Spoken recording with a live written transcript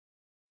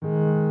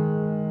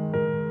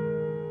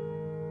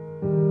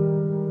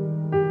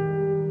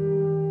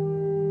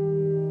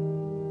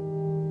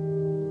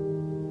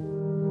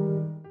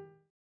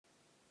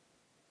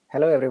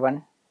Hello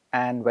everyone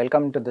and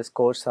welcome to this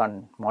course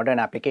on modern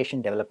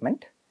application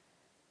development.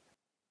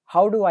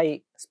 How do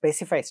I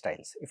specify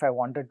styles if I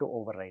wanted to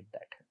override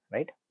that,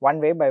 right? One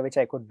way by which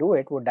I could do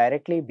it would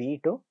directly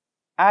be to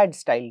add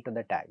style to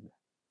the tag,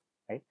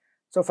 right?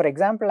 So for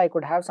example, I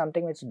could have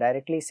something which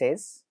directly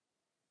says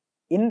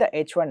in the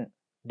h1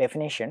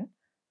 definition,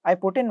 I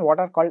put in what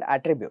are called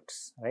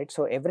attributes, right?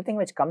 So everything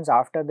which comes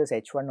after this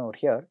h1 over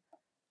here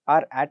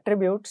are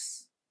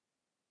attributes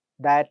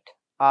that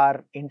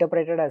are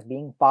interpreted as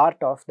being part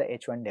of the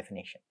h1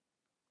 definition.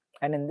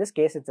 And in this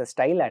case, it's a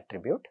style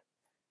attribute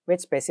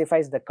which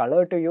specifies the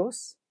color to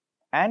use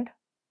and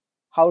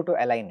how to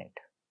align it,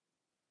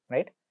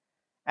 right?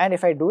 And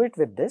if I do it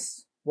with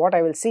this, what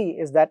I will see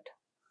is that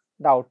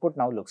the output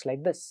now looks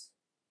like this.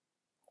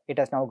 It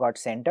has now got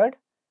centered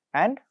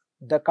and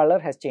the color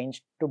has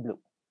changed to blue,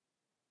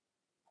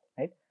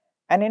 right?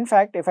 And in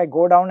fact, if I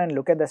go down and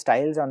look at the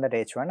styles on that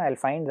h1, I'll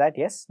find that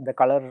yes, the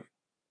color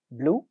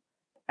blue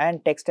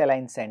and text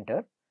align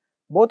center,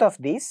 both of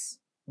these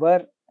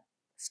were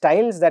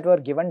styles that were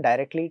given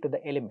directly to the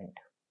element,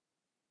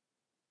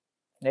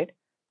 right?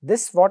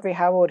 This what we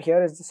have over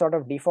here is the sort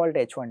of default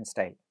h1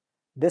 style.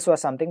 This was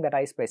something that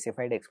I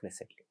specified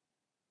explicitly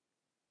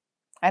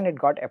and it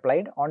got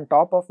applied on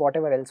top of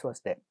whatever else was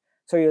there.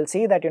 So you'll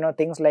see that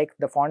things like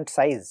the font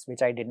size,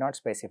 which I did not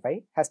specify,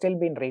 has still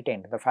been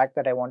retained. The fact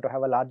that I want to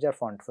have a larger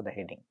font for the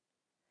heading,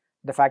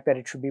 the fact that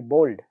it should be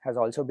bold has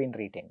also been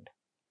retained.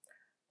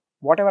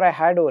 Whatever I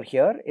had over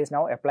here is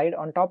now applied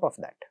on top of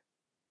that,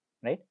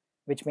 right?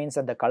 Which means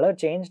that the color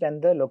changed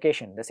and the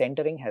location, the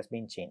centering has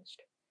been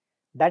changed.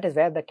 That is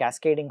where the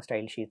cascading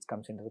style sheets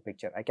comes into the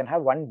picture. I can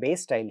have one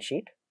base style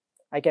sheet,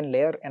 I can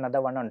layer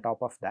another one on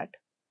top of that,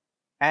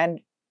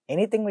 and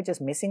anything which is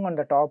missing on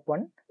the top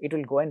one, it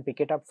will go and pick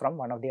it up from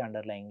one of the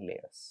underlying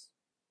layers.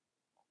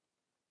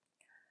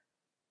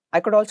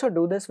 I could also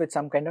do this with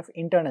some kind of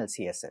internal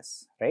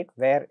CSS, right,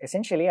 where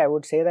essentially I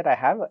would say that I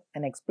have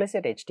an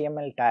explicit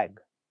HTML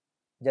tag,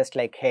 just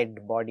like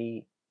head,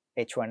 body,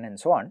 h1 and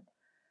so on,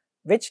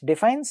 which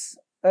defines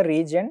a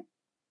region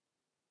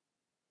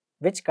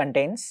which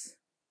contains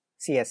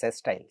CSS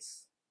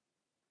styles.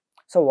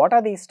 So what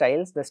are these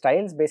styles? The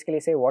styles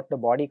basically say what the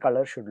body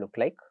color should look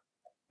like,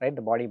 right,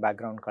 the body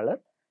background color,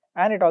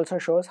 and it also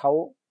shows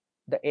how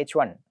the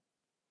h1,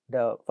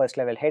 the first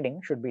level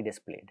heading, should be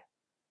displayed,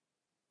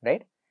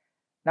 right?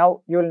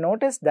 Now you will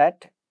notice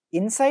that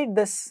inside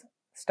this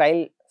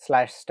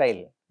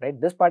style/style, right,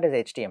 this part is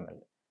HTML.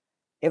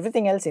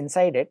 Everything else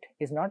inside it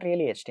is not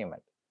really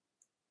HTML.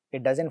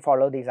 It doesn't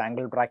follow these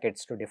angle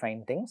brackets to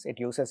define things. It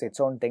uses its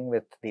own thing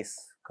with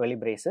these curly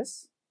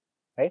braces,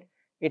 right?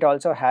 It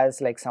also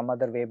has like some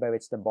other way by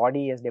which the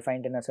body is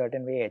defined in a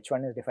certain way,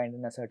 h1 is defined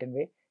in a certain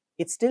way.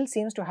 It still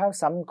seems to have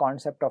some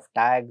concept of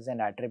tags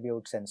and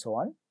attributes and so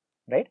on,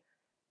 right?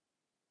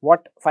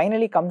 What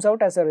finally comes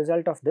out as a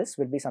result of this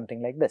will be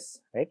something like this,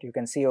 right? You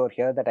can see over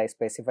here that I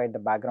specified the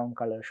background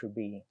color should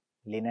be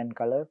linen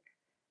color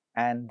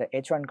and the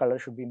h1 color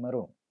should be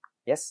maroon.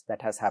 Yes,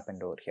 that has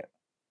happened over here.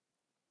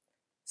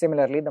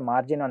 Similarly, the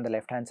margin on the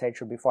left hand side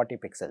should be 40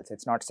 pixels.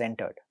 It's not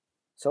centered.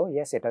 So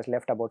yes, it has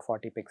left about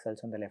 40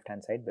 pixels on the left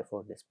hand side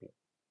before display,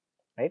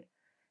 right?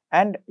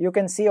 And you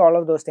can see all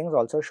of those things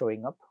also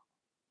showing up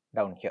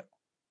down here,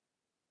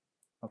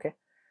 okay?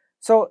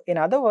 So in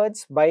other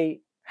words,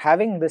 by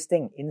having this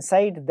thing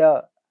inside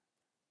the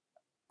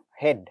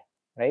head,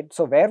 right?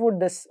 So where would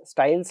this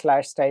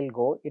style/style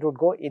go? It would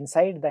go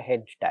inside the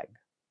head tag,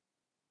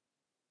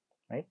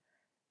 right?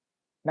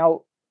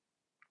 Now,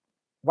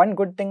 one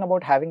good thing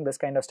about having this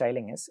kind of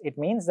styling is it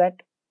means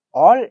that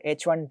all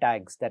h1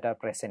 tags that are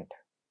present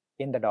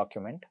in the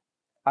document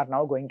are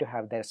now going to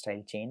have their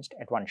style changed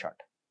at one shot.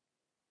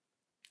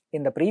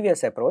 In the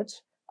previous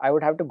approach, I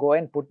would have to go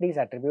and put these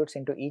attributes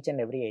into each and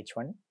every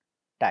h1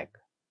 tag.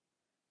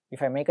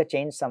 If I make a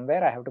change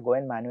somewhere, I have to go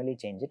and manually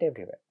change it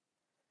everywhere.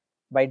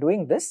 By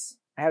doing this,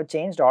 I have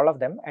changed all of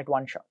them at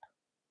one shot,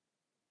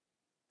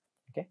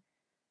 okay?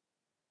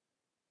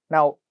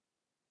 Now,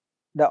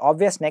 the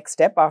obvious next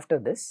step after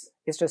this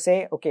is to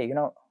say, okay,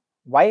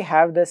 why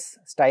have this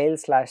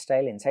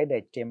style/style inside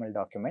the HTML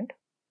document?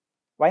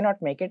 Why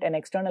not make it an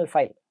external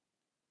file,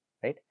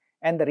 right?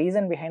 And the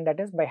reason behind that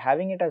is by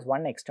having it as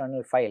one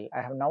external file,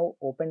 I have now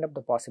opened up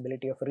the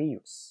possibility of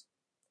reuse.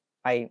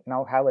 I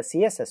now have a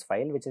CSS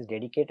file which is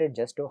dedicated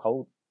just to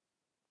how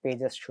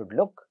pages should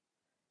look,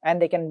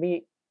 and they can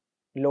be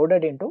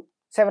loaded into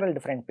several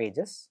different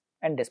pages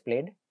and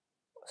displayed.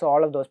 So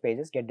all of those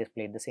pages get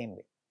displayed the same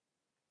way.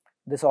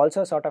 This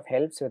also sort of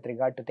helps with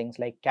regard to things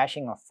like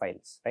caching of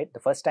files, right?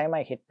 The first time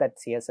I hit that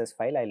CSS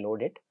file, I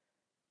load it,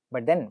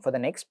 but then for the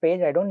next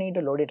page, I don't need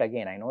to load it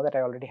again. I know that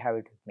I already have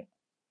it with me.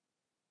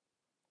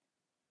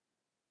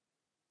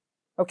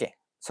 Okay,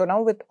 so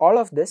now with all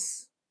of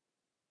this,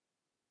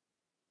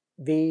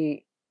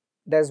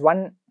 there's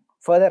one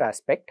further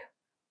aspect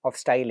of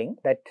styling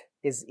that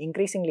is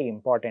increasingly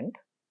important,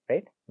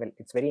 right? Well,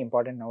 it's very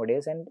important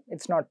nowadays, and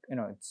it's not,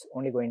 it's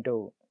only going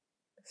to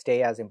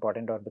stay as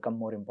important or become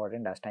more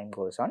important as time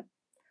goes on,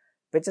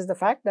 which is the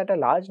fact that a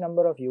large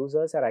number of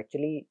users are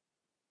actually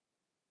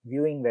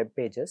viewing web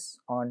pages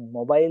on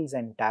mobiles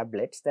and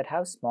tablets that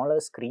have smaller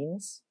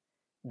screens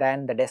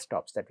than the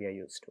desktops that we are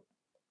used to.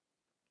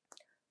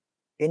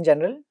 In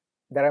general,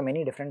 there are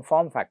many different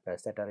form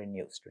factors that are in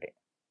use today.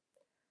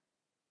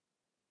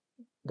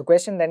 The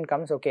question then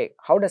comes, okay,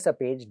 how does a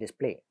page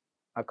display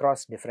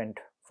across different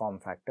form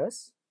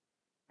factors,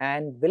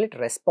 and will it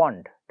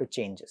respond to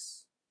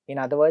changes? In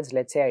other words,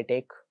 let's say I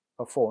take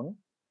a phone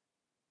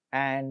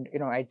and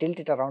I tilt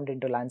it around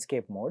into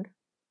landscape mode.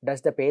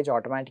 Does the page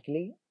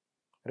automatically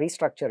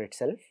restructure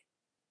itself?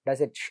 Does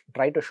it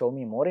try to show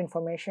me more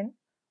information,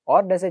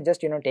 or does it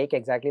just take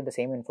exactly the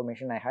same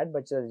information I had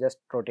but just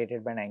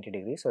rotated by 90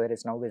 degrees so that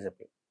it's now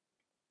visible,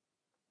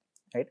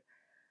 right?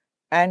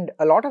 And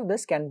a lot of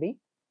this can be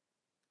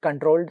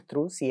controlled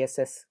through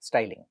CSS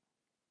styling.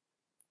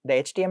 The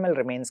HTML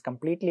remains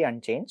completely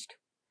unchanged.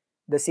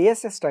 The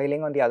CSS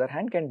styling, on the other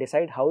hand, can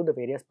decide how the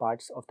various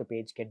parts of the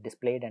page get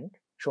displayed and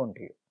shown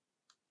to you.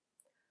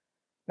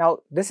 Now,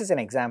 this is an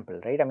example,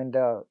 right? I mean,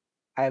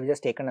 I have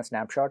just taken a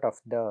snapshot of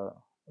the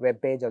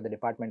web page of the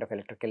Department of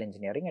Electrical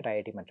Engineering at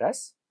IIT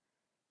Madras.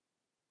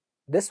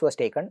 This was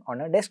taken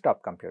on a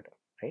desktop computer,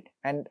 right?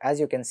 And as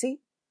you can see,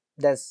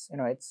 there's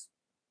it's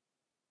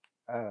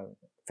a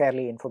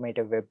fairly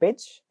informative web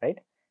page, right?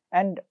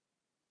 And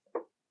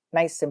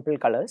nice simple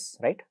colors,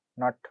 right?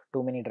 Not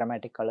too many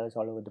dramatic colors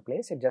all over the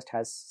place. It just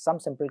has some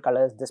simple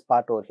colors. This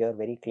part over here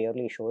very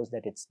clearly shows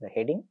that it's the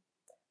heading,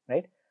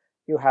 right?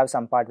 You have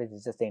some part which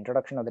is just the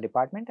introduction of the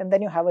department, and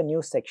then you have a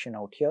news section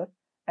out here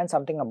and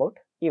something about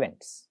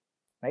events,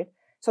 right?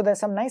 So there's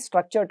some nice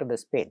structure to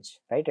this page,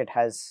 right? It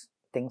has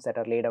things that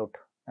are laid out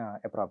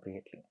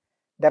appropriately.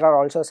 There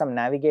are also some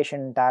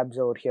navigation tabs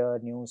over here,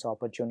 news,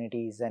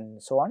 opportunities,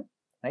 and so on,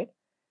 right?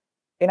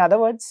 In other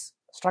words,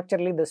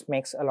 structurally this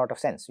makes a lot of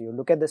sense. You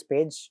look at this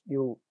page,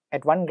 you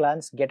at one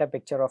glance get a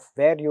picture of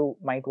where you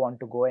might want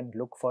to go and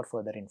look for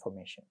further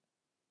information.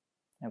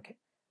 Okay,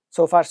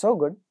 so far so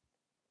good.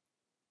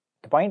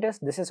 The point is,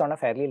 this is on a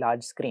fairly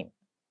large screen.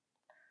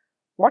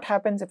 What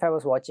happens if I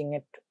was watching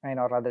it,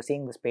 or rather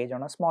seeing this page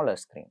on a smaller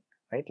screen,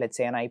 right? Let's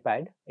say an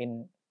iPad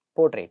in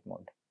portrait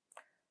mode.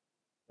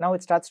 Now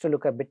it starts to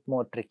look a bit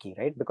more tricky,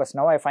 right? Because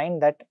now I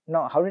find that,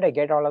 how did I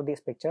get all of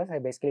these pictures? I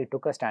basically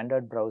took a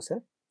standard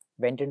browser,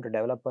 went into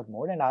developer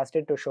mode and asked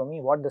it to show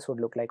me what this would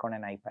look like on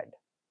an iPad,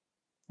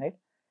 right?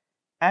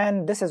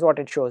 And this is what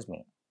it shows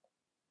me.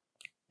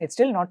 It's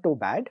still not too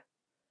bad.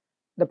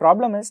 The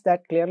problem is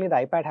that clearly the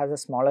iPad has a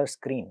smaller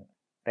screen,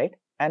 right?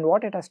 And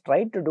what it has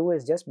tried to do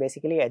is just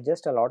basically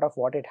adjust a lot of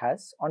what it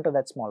has onto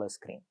that smaller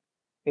screen.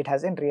 It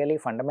hasn't really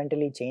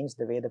fundamentally changed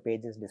the way the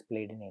page is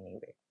displayed in any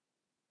way,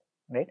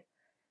 right?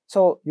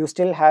 So you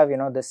still have,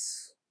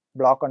 this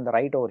block on the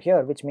right over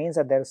here, which means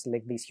that there's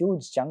like these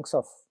huge chunks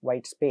of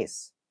white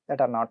space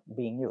that are not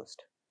being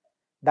used.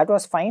 That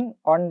was fine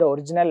on the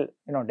original,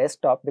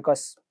 desktop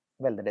because,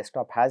 well, the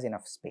desktop has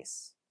enough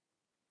space.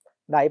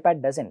 The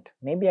iPad doesn't.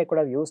 Maybe I could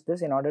have used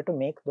this in order to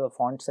make the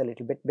fonts a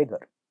little bit bigger.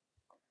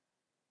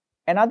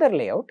 Another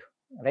layout,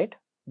 right,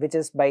 which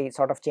is by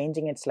sort of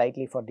changing it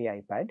slightly for the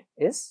iPad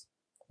is,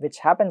 which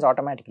happens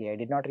automatically. I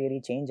did not really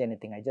change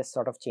anything. I just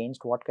sort of changed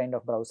what kind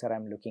of browser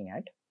I'm looking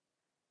at.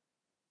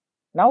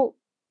 Now,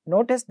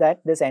 notice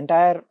that this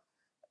entire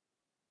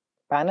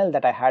panel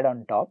that I had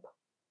on top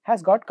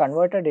has got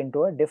converted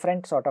into a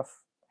different sort of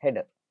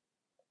header,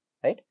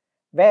 right,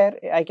 where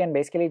I can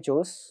basically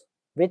choose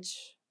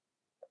which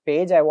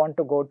page I want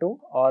to go to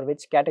or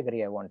which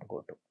category I want to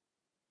go to.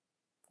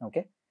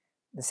 Okay,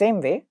 the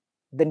same way,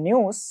 the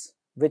news,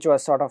 which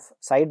was sort of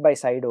side by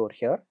side over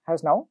here,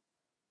 has now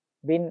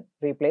been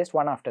replaced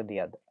one after the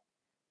other,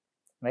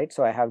 right?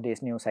 So I have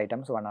these news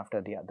items one after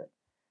the other.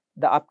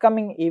 The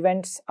upcoming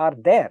events are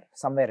there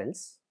somewhere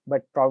else,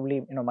 but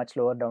probably much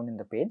lower down in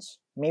the page.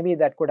 Maybe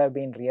that could have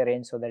been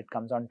rearranged so that it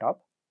comes on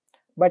top.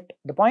 But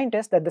the point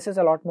is that this is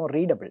a lot more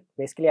readable.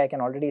 Basically, I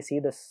can already see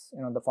this,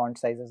 the font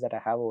sizes that I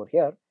have over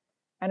here,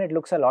 and it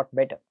looks a lot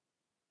better.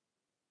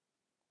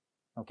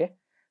 Okay,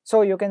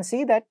 so you can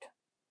see that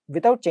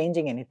without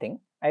changing anything,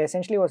 I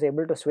essentially was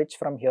able to switch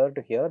from here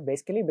to here,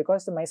 basically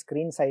because my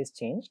screen size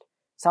changed.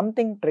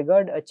 Something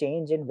triggered a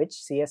change in which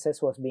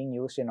CSS was being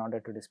used in order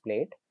to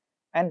display it,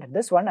 and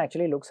this one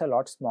actually looks a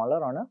lot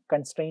smaller on a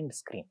constrained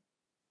screen.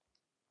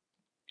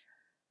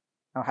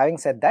 Now, having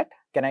said that,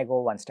 can I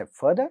go one step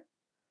further?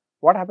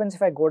 What happens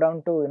if I go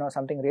down to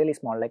something really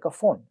small like a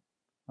phone?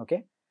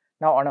 Okay,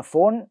 now on a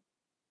phone,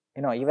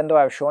 even though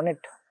I've shown it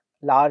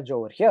large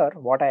over here,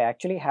 what I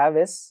actually have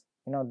is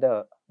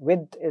the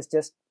width is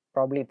just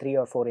probably 3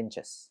 or 4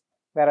 inches,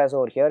 whereas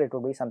over here it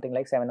would be something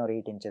like 7 or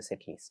 8 inches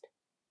at least,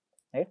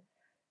 right?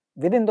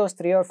 Within those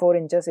 3 or 4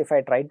 inches, if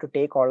I tried to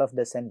take all of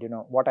this and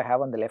what I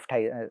have on the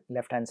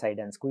left hand side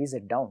and squeeze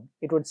it down,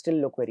 it would still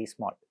look very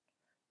small.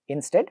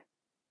 Instead,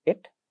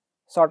 it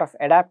sort of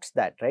adapts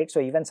that, right?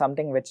 So even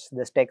something which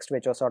this text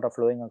which was sort of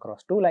flowing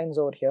across 2 lines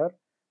over here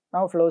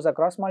now flows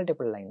across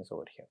multiple lines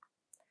over here.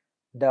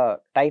 The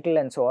title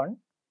and so on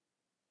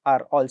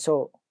are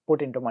also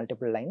put into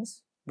multiple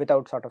lines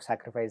without sort of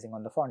sacrificing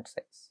on the font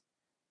size.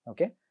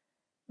 Okay,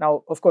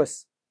 now of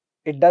course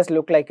it does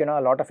look like, a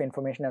lot of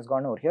information has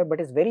gone over here, but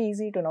it's very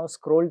easy to now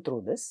scroll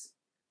through this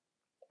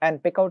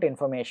and pick out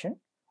information,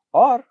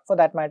 or for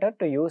that matter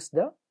to use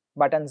the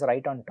buttons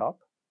right on top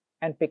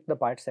and pick the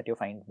parts that you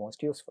find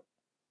most useful.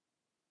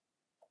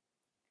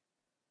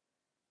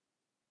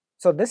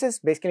 So this is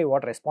basically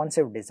what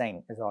responsive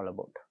design is all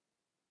about.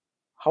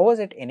 How was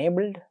it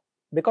enabled?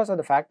 Because of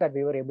the fact that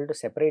we were able to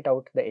separate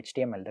out the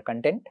HTML, the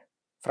content,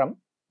 from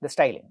the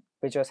styling,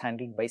 which was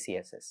handled by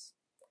CSS.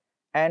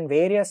 And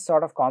various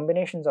sort of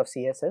combinations of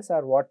CSS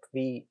are what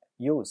we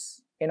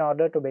use in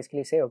order to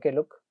basically say, okay,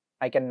 look,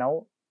 I can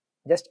now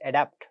just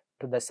adapt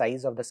to the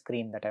size of the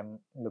screen that I'm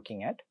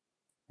looking at,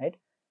 right?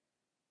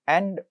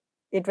 And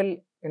it will,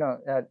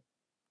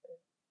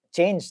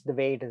 change the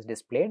way it is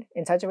displayed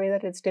in such a way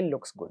that it still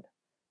looks good.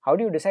 How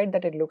do you decide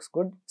that it looks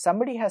good?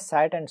 Somebody has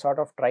sat and sort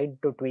of tried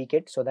to tweak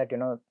it so that,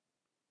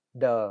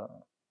 the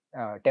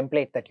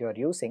template that you are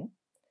using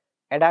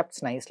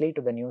adapts nicely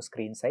to the new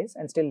screen size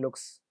and still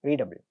looks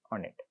readable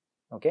on it.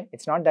 Okay,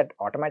 it's not that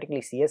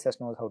automatically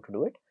CSS knows how to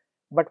do it,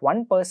 but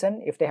one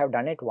person, if they have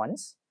done it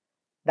once,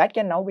 that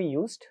can now be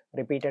used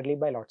repeatedly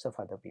by lots of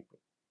other people.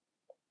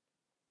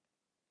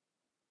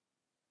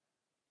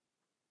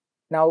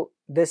 Now,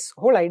 this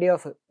whole idea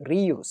of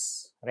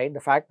reuse, right, the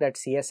fact that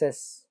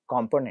CSS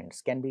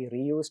components can be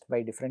reused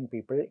by different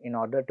people in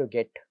order to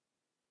get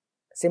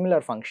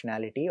similar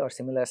functionality or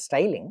similar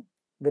styling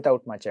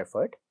without much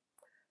effort,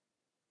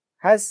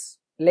 has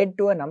led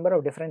to a number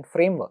of different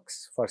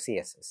frameworks for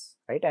CSS,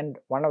 right? And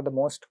one of the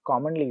most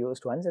commonly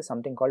used ones is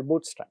something called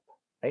Bootstrap,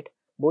 right?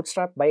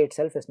 Bootstrap by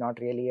itself is not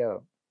really a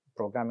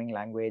programming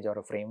language or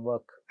a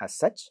framework as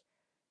such.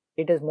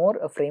 It is more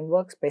a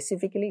framework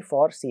specifically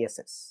for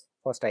CSS,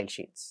 for style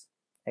sheets,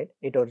 right?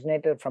 It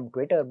originated from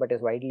Twitter but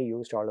is widely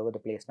used all over the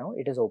place now.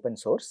 It is open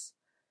source,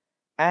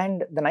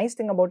 and the nice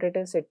thing about it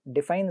is it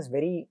defines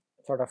very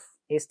sort of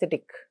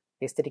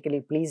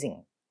aesthetically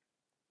pleasing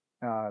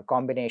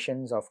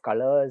combinations of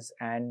colors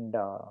and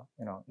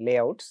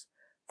layouts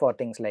for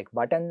things like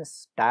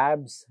buttons,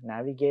 tabs,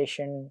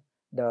 navigation,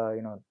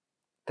 the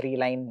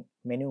 3-line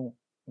menu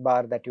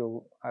bar that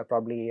you are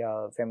probably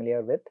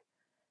familiar with,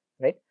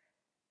 right?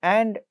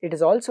 And it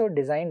is also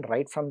designed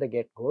right from the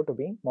get-go to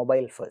be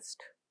mobile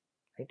first,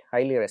 right?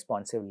 Highly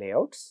responsive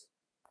layouts.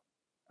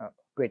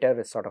 Twitter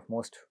is sort of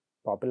most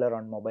popular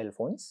on mobile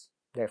phones,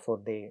 therefore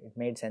it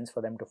made sense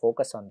for them to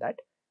focus on that,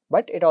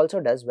 but it also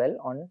does well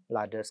on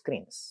larger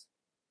screens.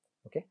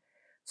 Okay,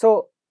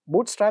 so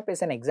Bootstrap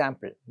is an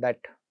example that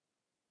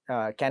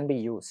can be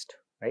used,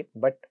 right?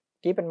 But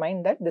keep in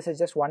mind that this is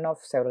just one of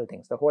several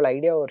things. The whole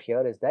idea over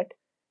here is that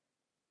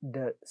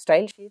the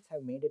style sheets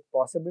have made it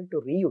possible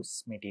to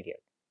reuse material.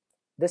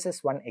 This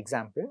is one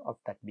example of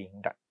that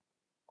being done.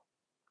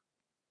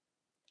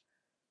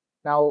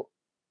 Now,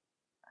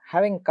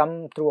 having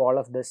come through all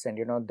of this and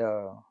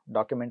the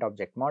document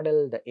object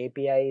model, the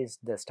APIs,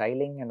 the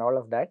styling and all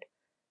of that,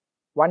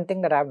 one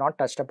thing that I have not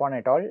touched upon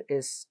at all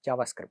is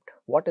JavaScript.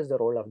 What is the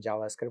role of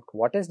JavaScript?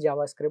 What is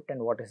JavaScript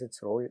and what is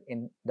its role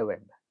in the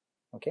web?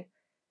 Okay,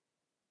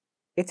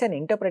 it's an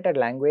interpreted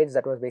language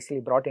that was basically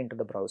brought into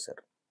the browser.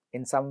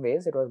 In some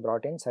ways it was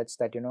brought in such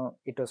that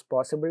it was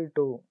possible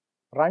to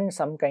run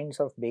some kinds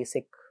of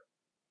basic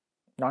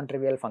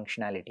non-trivial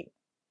functionality,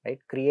 right?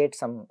 Create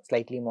some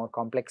slightly more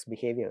complex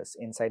behaviors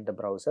inside the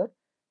browser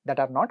that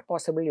are not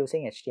possible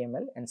using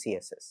HTML and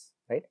CSS,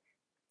 right?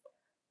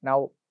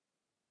 Now,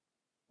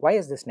 why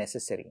is this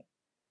necessary?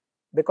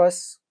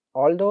 Because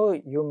although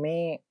you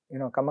may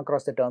come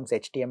across the terms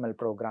HTML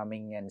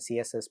programming and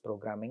CSS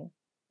programming,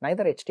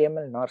 neither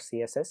HTML nor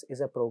CSS is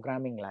a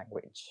programming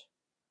language.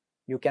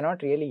 You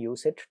cannot really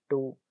use it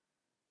to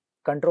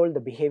control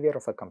the behavior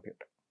of a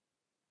computer,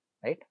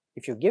 right?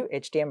 If you give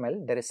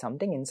HTML, there is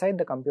something inside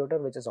the computer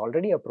which is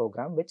already a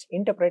program which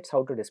interprets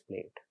how to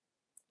display it.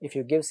 If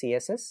you give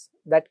CSS,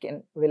 that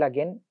will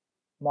again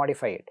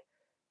modify it,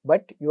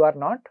 but you are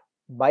not,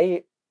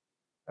 by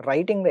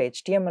writing the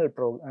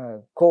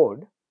HTML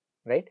code,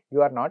 right,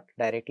 you are not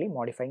directly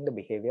modifying the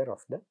behavior of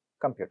the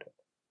computer.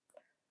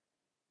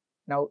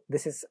 Now,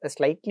 this is a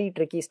slightly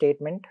tricky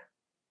statement.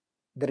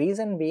 The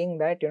reason being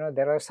that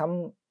there are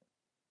some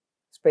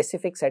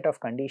specific set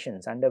of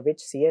conditions under which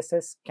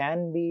CSS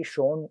can be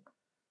shown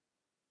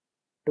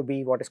to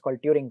be what is called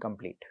Turing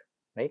complete,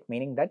 right?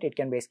 Meaning that it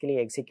can basically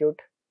execute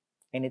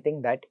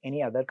anything that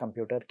any other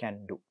computer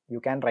can do. You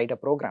can write a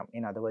program,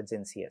 in other words,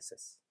 in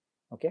CSS,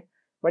 okay?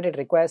 But it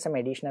requires some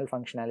additional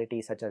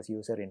functionality such as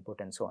user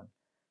input and so on.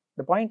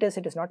 The point is,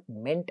 it is not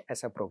meant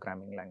as a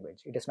programming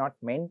language. It is not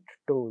meant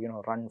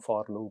to run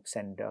for loops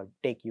and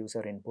take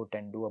user input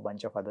and do a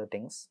bunch of other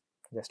things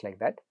just like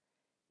that.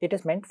 It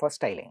is meant for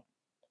styling.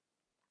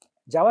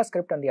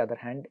 JavaScript, on the other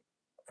hand,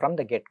 from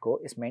the get-go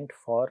is meant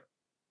for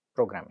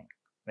programming,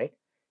 right?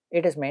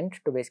 It is meant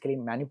to basically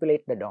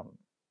manipulate the DOM,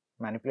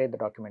 manipulate the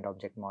document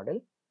object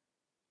model,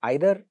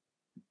 either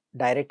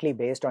directly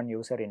based on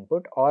user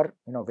input or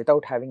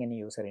without having any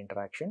user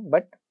interaction.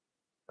 But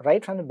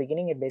right from the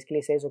beginning, it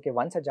basically says, okay,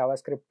 once a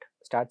JavaScript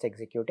starts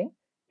executing,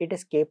 it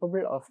is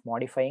capable of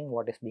modifying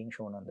what is being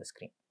shown on the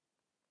screen,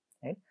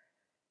 right?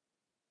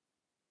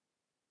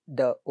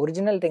 the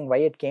original thing why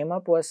it came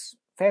up was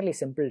fairly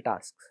simple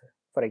tasks.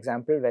 For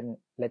example, when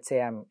let's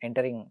say I'm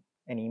entering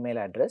an email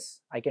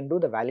address, I can do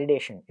the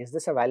validation. Is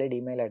this a valid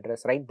email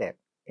address right there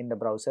in the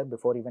browser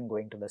before even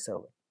going to the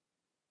server,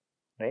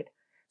 right?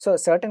 So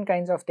certain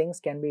kinds of things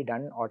can be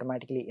done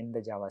automatically in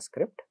the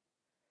JavaScript,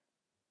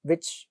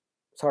 which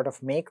sort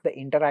of make the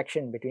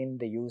interaction between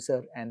the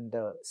user and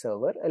the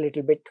server a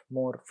little bit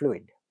more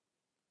fluid.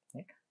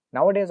 Right?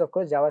 Nowadays, of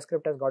course,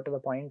 JavaScript has got to the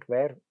point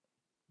where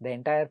the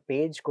entire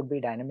page could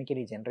be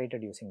dynamically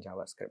generated using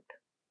JavaScript,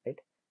 right?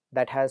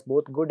 That has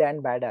both good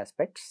and bad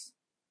aspects,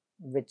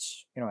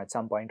 which at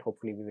some point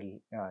hopefully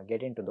we will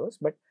get into those.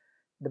 But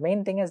the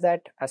main thing is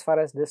that as far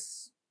as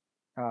this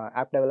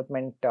app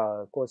development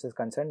course is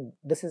concerned,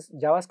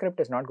 JavaScript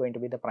is not going to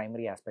be the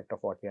primary aspect of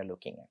what we are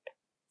looking at.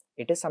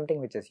 It is something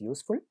which is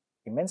useful,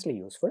 immensely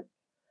useful,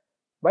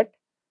 but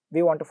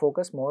we want to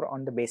focus more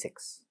on the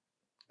basics,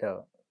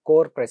 the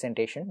core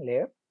presentation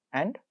layer,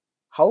 and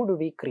how do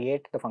we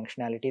create the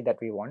functionality that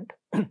we want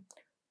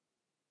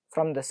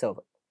from the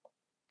server.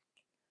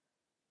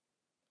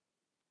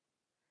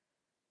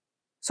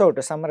 So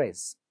to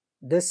summarize,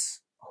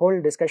 this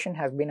whole discussion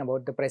has been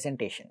about the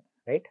presentation,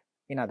 right?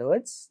 In other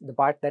words, the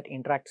part that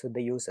interacts with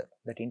the user,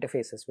 that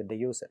interfaces with the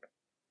user.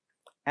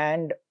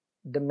 And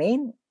the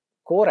main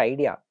core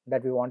idea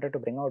that we wanted to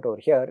bring out over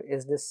here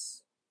is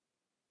this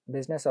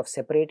business of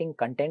separating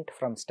content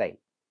from style.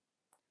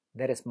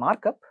 There is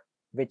markup,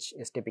 which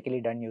is typically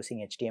done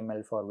using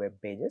HTML for web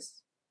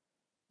pages,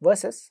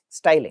 versus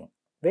styling,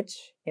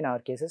 which in our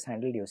case is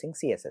handled using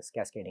CSS,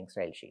 cascading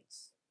style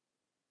sheets.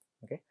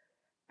 Okay,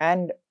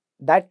 and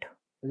that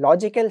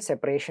logical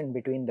separation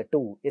between the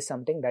two is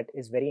something that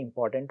is very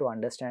important to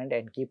understand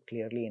and keep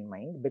clearly in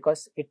mind,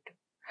 because it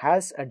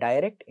has a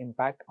direct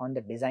impact on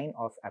the design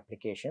of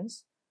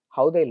applications,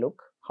 how they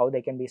look, how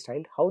they can be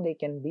styled, how they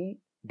can be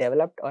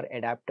developed or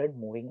adapted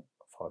moving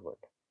forward.